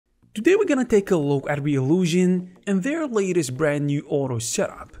Today we're gonna take a look at Reallusion and their latest brand new auto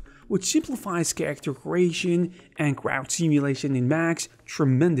setup, which simplifies character creation and crowd simulation in Max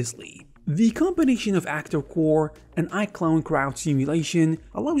tremendously. The combination of Actor Core and iClone crowd simulation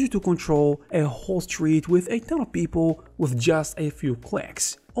allows you to control a whole street with a ton of people with just a few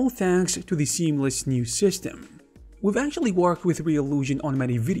clicks, all thanks to the seamless new system. We've actually worked with Reallusion on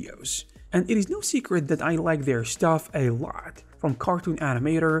many videos, and it is no secret that I like their stuff a lot, from cartoon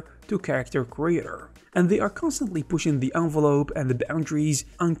animator to character creator. And they are constantly pushing the envelope and the boundaries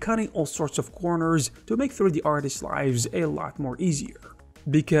and cutting all sorts of corners to make 3D artists' lives a lot more easier.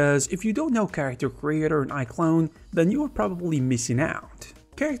 Because if you don't know character creator and iClone, then you are probably missing out.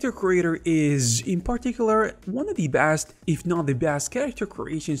 Character creator is, in particular, one of the best, if not the best, character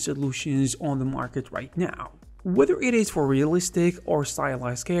creation solutions on the market right now. Whether it is for realistic or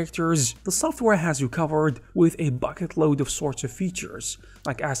stylized characters, the software has you covered with a bucket load of sorts of features,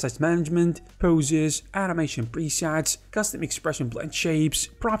 like asset management, poses, animation presets, custom expression blend shapes,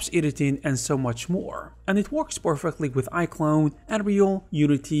 props editing, and so much more. And it works perfectly with iClone, Unreal,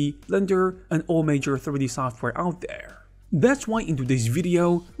 Unity, Blender, and all major 3D software out there. That's why in today's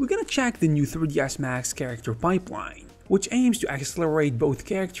video, we're gonna check the new 3ds Max character pipeline, which aims to accelerate both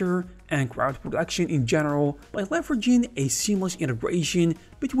character and crowd production in general by leveraging a seamless integration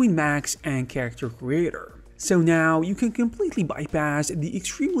between Max and character creator. So now you can completely bypass the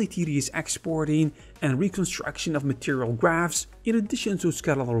extremely tedious exporting and reconstruction of material graphs in addition to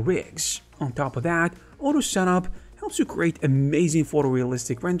skeletal rigs. On top of that, auto setup helps you create amazing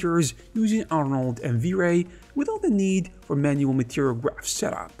photorealistic renders using Arnold and V-Ray without the need for manual material graph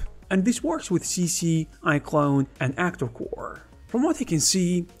setup. And this works with CC, iClone, and Actor Core. From what I can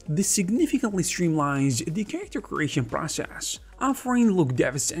see, this significantly streamlines the character creation process, offering look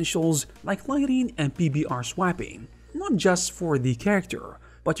dev essentials like lighting and PBR swapping, not just for the character,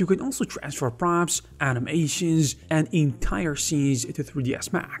 but you can also transfer props, animations, and entire scenes to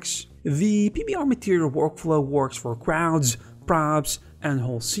 3ds Max. The PBR material workflow works for crowds, props, and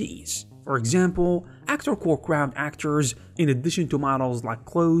whole scenes. For example, Actor Core crowd actors, in addition to models like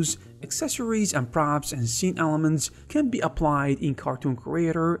clothes, accessories, and props and scene elements, can be applied in Cartoon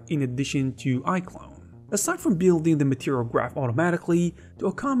Creator in addition to iClone. Aside from building the material graph automatically to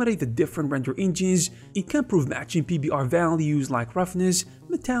accommodate the different render engines, it can prove matching PBR values like roughness,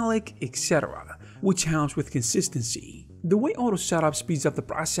 metallic, etc., which helps with consistency. The way auto setup speeds up the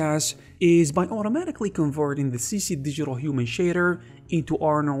process is by automatically converting the CC Digital Human shader into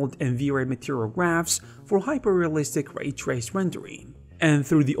Arnold and V-Ray material graphs for hyper-realistic ray trace rendering. And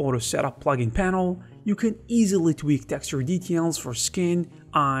through the auto setup plugin panel, you can easily tweak texture details for skin,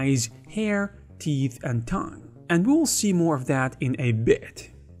 eyes, hair, teeth, and tongue. And we will see more of that in a bit.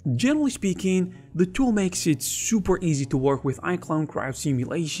 Generally speaking, the tool makes it super easy to work with iClone crowd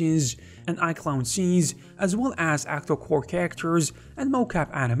simulations and iClone scenes, as well as Actor Core characters and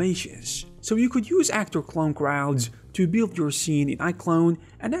mocap animations. So you could use Actor Clone crowds to build your scene in iClone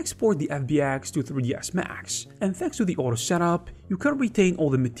and export the FBX to 3ds Max. And thanks to the auto setup, you can retain all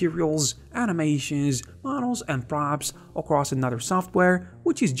the materials, animations, models, and props across another software,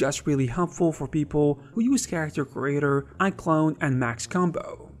 which is just really helpful for people who use Character Creator, iClone, and Max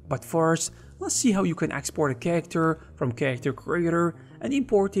combo. But first, let's see how you can export a character from Character Creator and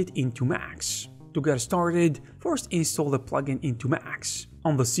import it into Max. To get started, first install the plugin into Max.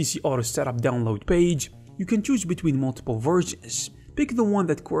 On the CC Auto Setup download page, you can choose between multiple versions. Pick the one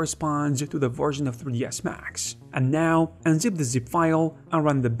that corresponds to the version of 3ds Max. And now, unzip the zip file and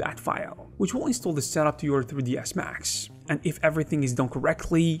run the bat file, which will install the setup to your 3ds Max. And if everything is done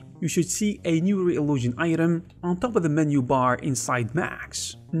correctly, you should see a new Reallusion item on top of the menu bar inside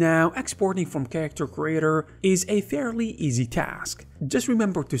Max. Now, exporting from Character Creator is a fairly easy task. Just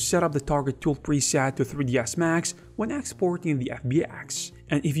remember to set up the target tool preset to 3ds Max when exporting the FBX.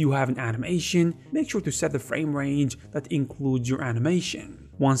 And if you have an animation, make sure to set the frame range that includes your animation.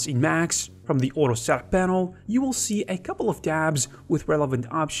 Once in Max, from the Auto Setup panel, you will see a couple of tabs with relevant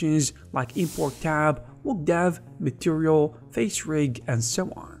options like Import tab, Look Dev, Material, Face Rig, and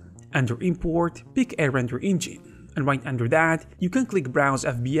so on. Under Import, pick a render engine, and right under that, you can click Browse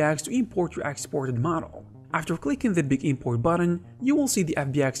FBX to import your exported model. After clicking the big import button, you will see the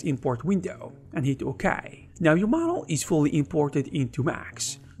FBX import window, and hit OK. Now your model is fully imported into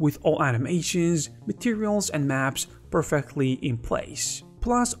Max, with all animations, materials, and maps perfectly in place.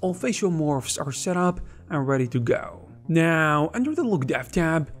 Plus, all facial morphs are set up and ready to go. Now, under the Look Dev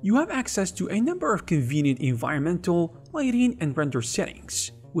tab, you have access to a number of convenient environmental, lighting, and render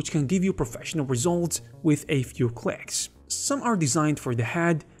settings, which can give you professional results with a few clicks. Some are designed for the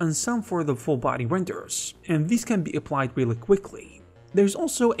head and some for the full body renders, and these can be applied really quickly. There's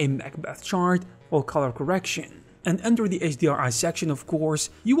also a Macbeth chart for color correction. And under the HDRI section, of course,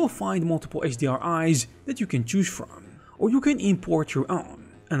 you will find multiple HDRIs that you can choose from, or you can import your own.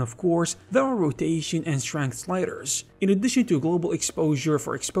 And of course, there are rotation and strength sliders, in addition to global exposure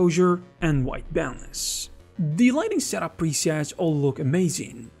for exposure and white balance. The lighting setup presets all look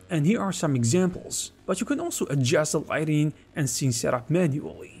amazing, and here are some examples, but you can also adjust the lighting and scene setup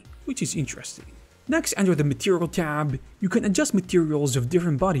manually, which is interesting. Next, under the Material tab, you can adjust materials of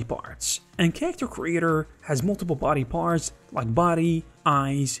different body parts, and Character Creator has multiple body parts like body,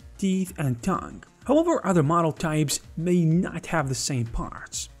 eyes, teeth, and tongue. However, other model types may not have the same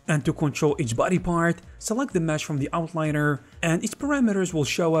parts. And to control each body part, select the mesh from the outliner, and its parameters will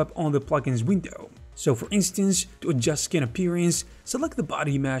show up on the plugins window. So for instance, to adjust skin appearance, select the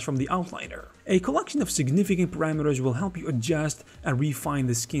body mesh from the outliner. A collection of significant parameters will help you adjust and refine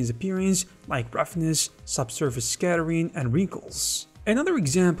the skin's appearance, like roughness, subsurface scattering, and wrinkles. Another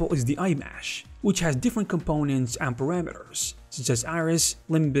example is the eye mesh, which has different components and parameters, such as iris,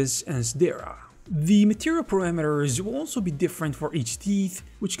 limbus, and sclera. The material parameters will also be different for each teeth,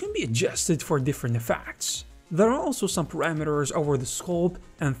 which can be adjusted for different effects. There are also some parameters over the scalp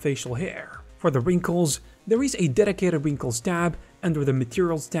and facial hair. For the wrinkles, there is a dedicated Wrinkles tab under the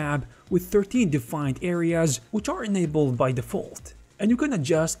Materials tab with 13 defined areas which are enabled by default. And you can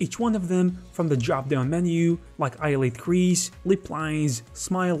adjust each one of them from the drop-down menu, like eyelid crease, lip lines,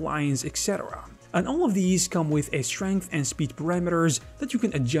 smile lines, etc. And all of these come with a strength and speed parameters that you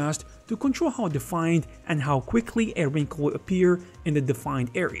can adjust to control how defined and how quickly a wrinkle will appear in the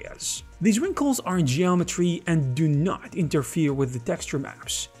defined areas. These wrinkles are in geometry and do not interfere with the texture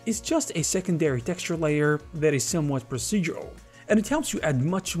maps. It's just a secondary texture layer that is somewhat procedural, and it helps you add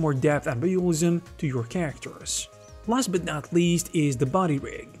much more depth and realism to your characters. Last but not least is the body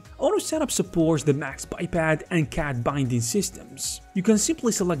rig. Auto Setup supports the Max Biped and CAD binding systems. You can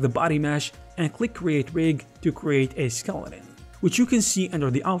simply select the body mesh and click Create Rig to create a skeleton, which you can see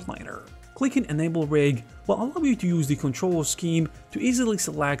under the outliner. Clicking Enable Rig will allow you to use the controller scheme to easily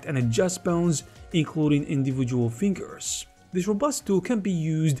select and adjust bones, including individual fingers. This robust tool can be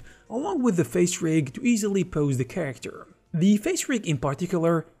used along with the face rig to easily pose the character. The face rig in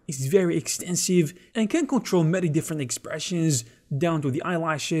particular is very extensive and can control many different expressions down to the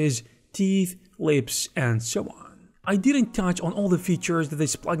eyelashes, teeth, lips, and so on. I didn't touch on all the features that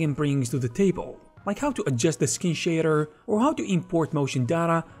this plugin brings to the table, like how to adjust the skin shader or how to import motion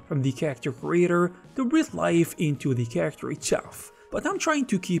data from the character creator to breathe life into the character itself, but I'm trying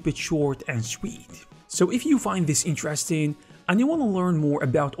to keep it short and sweet. So if you find this interesting and you want to learn more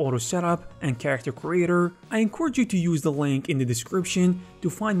about Auto Setup and Character Creator, I encourage you to use the link in the description to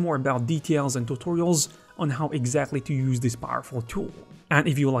find more about details and tutorials on how exactly to use this powerful tool. And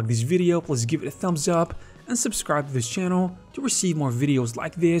if you like this video, please give it a thumbs up and subscribe to this channel to receive more videos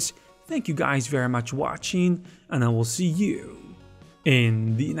like this. Thank you guys very much for watching, and I will see you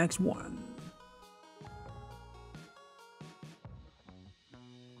in the next one.